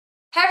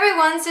Hi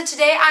everyone, so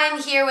today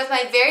I'm here with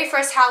my very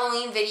first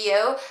Halloween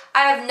video.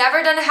 I have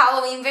never done a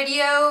Halloween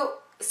video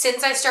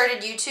since I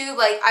started YouTube.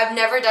 Like, I've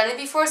never done it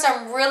before, so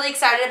I'm really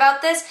excited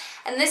about this.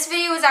 And this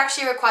video was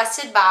actually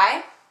requested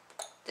by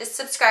this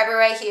subscriber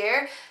right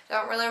here.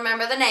 Don't really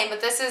remember the name,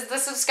 but this is the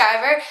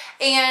subscriber.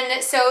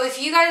 And so if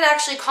you guys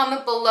actually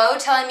comment below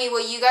telling me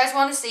what you guys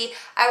want to see,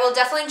 I will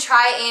definitely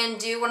try and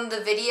do one of the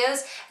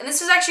videos. And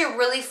this was actually a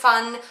really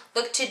fun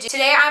look to do.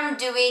 Today I'm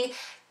doing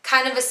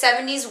kind of a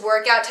 70s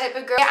workout type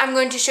of girl. I'm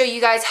going to show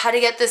you guys how to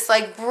get this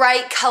like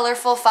bright,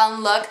 colorful,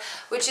 fun look,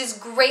 which is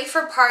great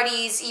for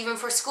parties, even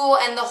for school.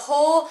 And the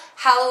whole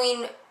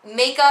Halloween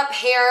makeup,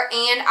 hair,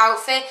 and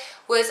outfit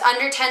was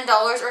under $10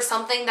 or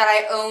something that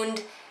I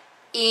owned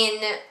in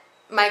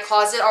my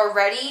closet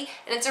already.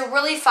 And it's a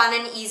really fun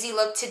and easy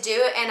look to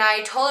do, and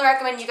I totally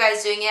recommend you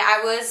guys doing it.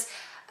 I was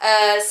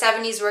a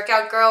 70s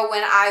workout girl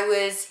when I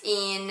was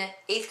in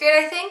 8th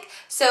grade, I think.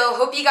 So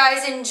hope you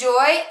guys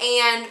enjoy,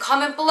 and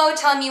comment below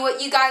telling me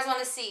what you guys want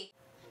to see.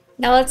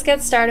 Now let's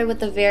get started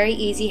with a very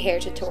easy hair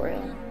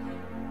tutorial.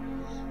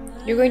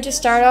 You're going to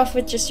start off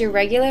with just your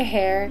regular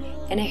hair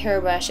and a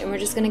hairbrush, and we're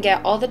just going to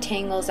get all the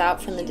tangles out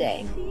from the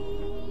day.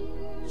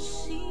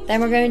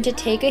 Then we're going to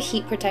take a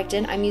heat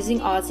protectant. I'm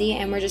using Aussie,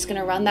 and we're just going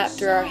to run that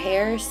through our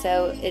hair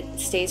so it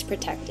stays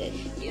protected.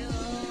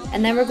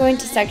 And then we're going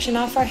to section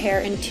off our hair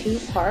in two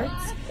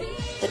parts,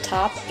 the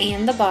top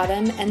and the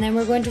bottom, and then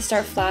we're going to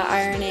start flat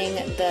ironing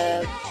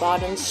the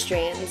bottom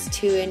strands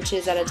 2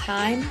 inches at a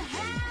time.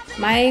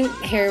 My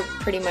hair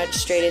pretty much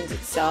straightens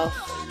itself,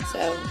 so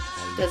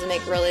it doesn't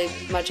make really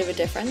much of a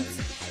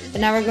difference.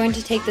 But now we're going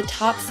to take the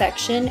top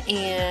section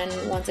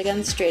and once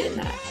again straighten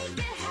that.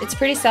 It's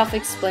pretty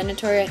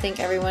self-explanatory. I think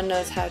everyone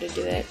knows how to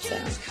do it, so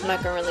I'm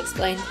not going to really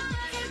explain.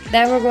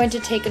 Then we're going to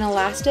take an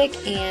elastic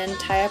and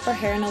tie up our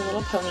hair in a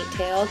little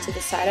ponytail to the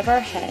side of our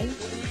head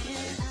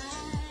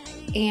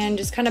and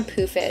just kind of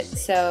poof it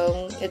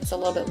so it's a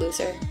little bit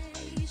looser.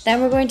 Then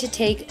we're going to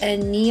take a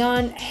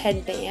neon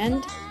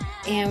headband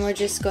and we're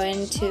just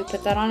going to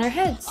put that on our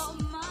heads.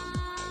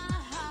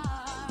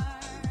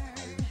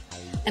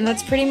 And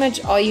that's pretty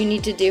much all you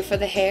need to do for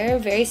the hair.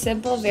 Very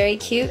simple, very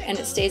cute, and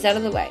it stays out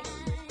of the way.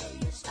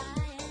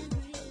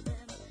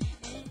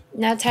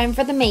 Now time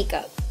for the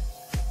makeup.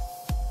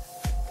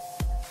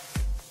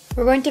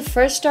 We're going to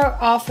first start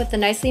off with a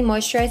nicely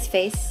moisturized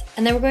face,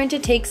 and then we're going to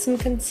take some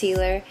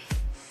concealer,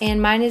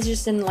 and mine is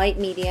just in light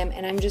medium,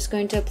 and I'm just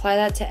going to apply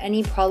that to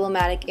any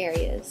problematic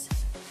areas.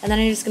 And then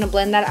I'm just going to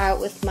blend that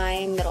out with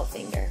my middle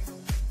finger.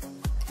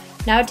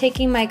 Now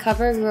taking my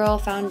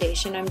CoverGirl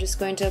foundation, I'm just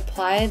going to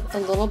apply a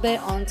little bit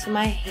onto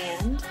my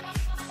hand,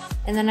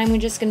 and then I'm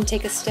just going to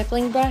take a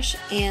stippling brush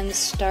and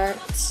start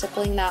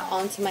stippling that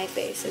onto my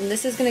face. And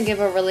this is going to give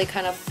a really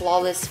kind of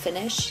flawless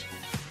finish.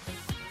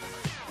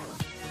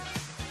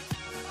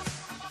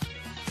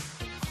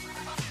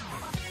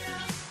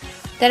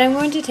 Then I'm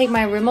going to take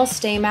my Rimmel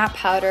Stay Matte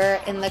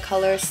powder in the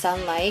color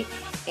Sunlight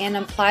and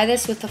apply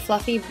this with a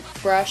fluffy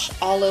brush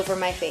all over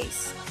my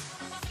face.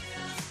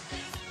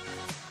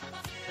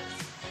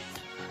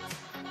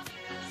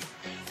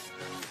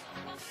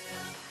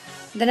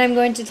 Then I'm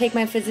going to take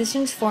my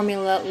Physicians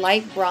Formula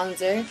Light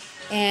Bronzer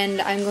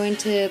and I'm going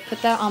to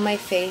put that on my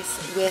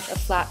face with a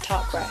flat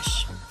top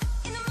brush.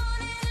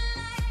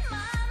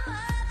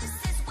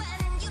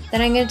 Then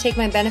I'm going to take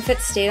my Benefit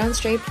Stay On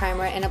Straight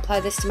Primer and apply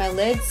this to my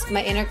lids,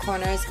 my inner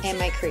corners, and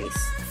my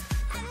crease.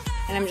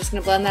 And I'm just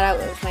going to blend that out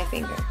with my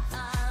finger.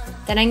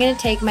 Then I'm going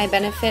to take my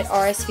Benefit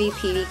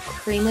RSVP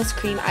Creamless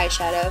Cream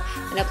Eyeshadow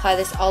and apply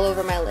this all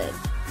over my lid.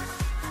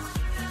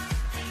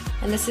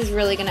 And this is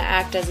really going to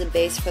act as a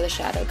base for the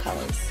shadow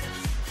colors.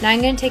 Now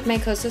I'm going to take my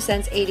Xoxo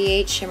Sense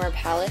 88 Shimmer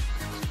Palette,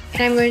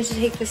 and I'm going to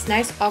take this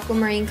nice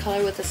aquamarine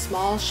color with a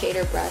small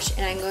shader brush,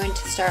 and I'm going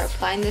to start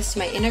applying this to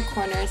my inner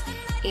corners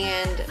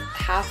and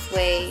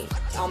halfway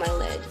on my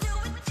lid.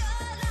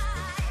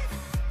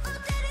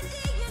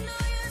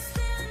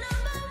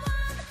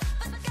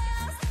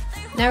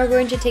 Now we're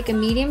going to take a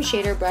medium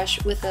shader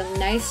brush with a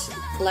nice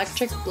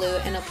electric blue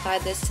and apply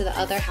this to the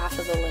other half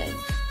of the lid.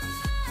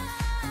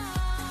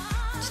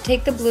 Just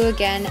take the blue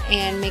again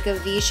and make a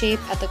V shape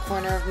at the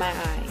corner of my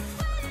eye.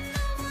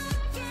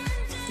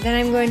 Then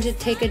I'm going to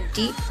take a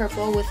deep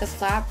purple with a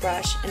flat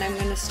brush and I'm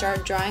going to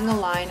start drawing a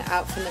line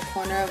out from the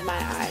corner of my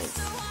eyes.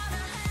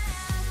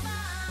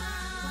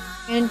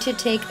 I'm going to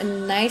take a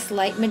nice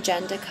light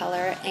magenta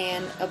color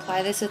and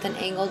apply this with an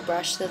angled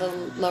brush to the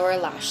lower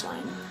lash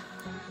line.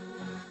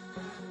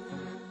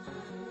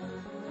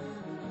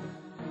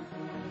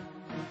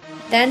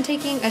 Then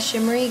taking a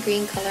shimmery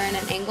green color and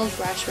an angled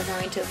brush, we're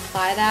going to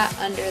apply that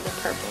under the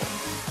purple.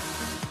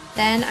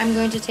 Then I'm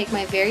going to take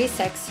my Very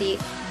Sexy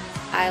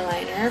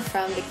eyeliner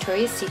from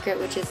Victoria's Secret,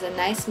 which is a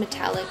nice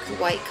metallic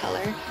white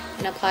color,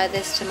 and apply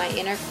this to my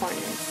inner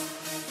corners.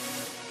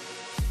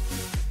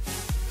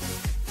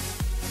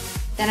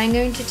 Then I'm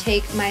going to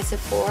take my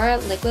Sephora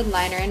liquid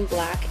liner in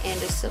black and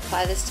just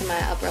apply this to my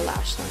upper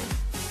lash line.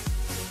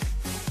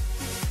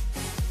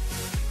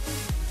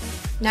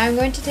 Now I'm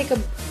going to take a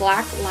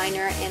black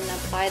liner and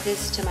apply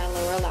this to my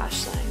lower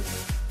lash line.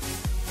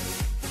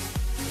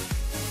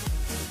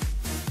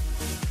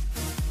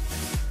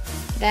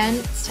 Then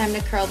it's time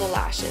to curl the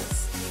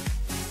lashes.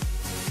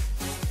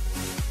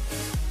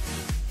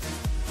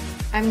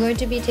 I'm going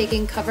to be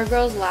taking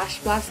CoverGirl's Lash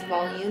Blast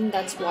Volume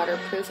that's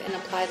waterproof and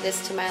apply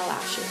this to my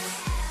lashes.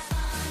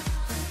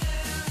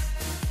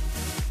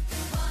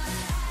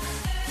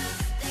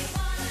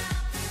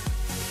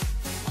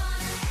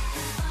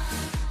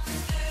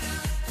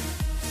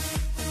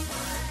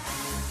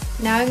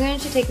 Now I'm going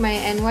to take my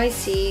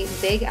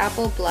NYC Big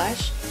Apple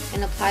Blush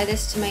and apply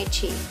this to my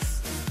cheeks.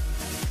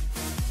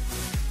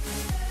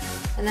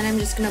 And then I'm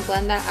just going to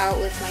blend that out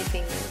with my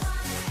fingers.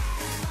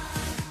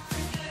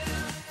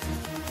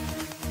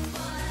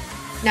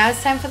 Now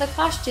it's time for the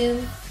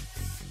costume.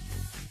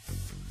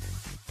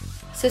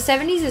 So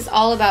 70s is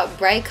all about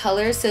bright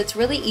colors, so it's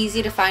really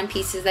easy to find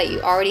pieces that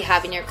you already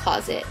have in your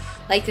closet,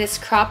 like this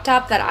crop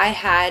top that I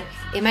had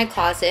in my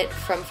closet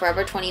from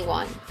Forever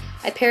 21.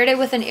 I paired it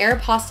with an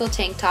Aeropostale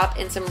tank top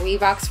and some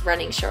Reebok's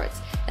running shorts.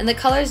 And the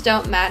colors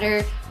don't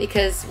matter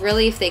because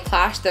really if they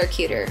clash, they're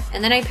cuter.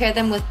 And then I paired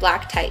them with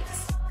black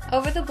tights.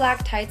 Over the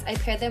black tights, I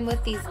paired them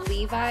with these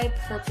Levi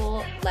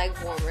purple leg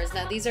warmers.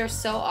 Now these are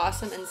so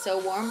awesome and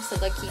so warm, so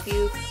they'll keep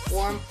you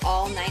warm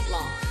all night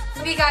long.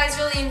 Hope you guys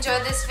really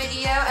enjoyed this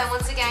video, and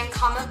once again,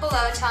 comment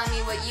below telling me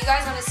what you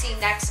guys want to see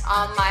next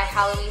on my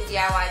Halloween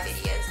DIY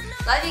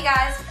videos. Love you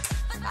guys!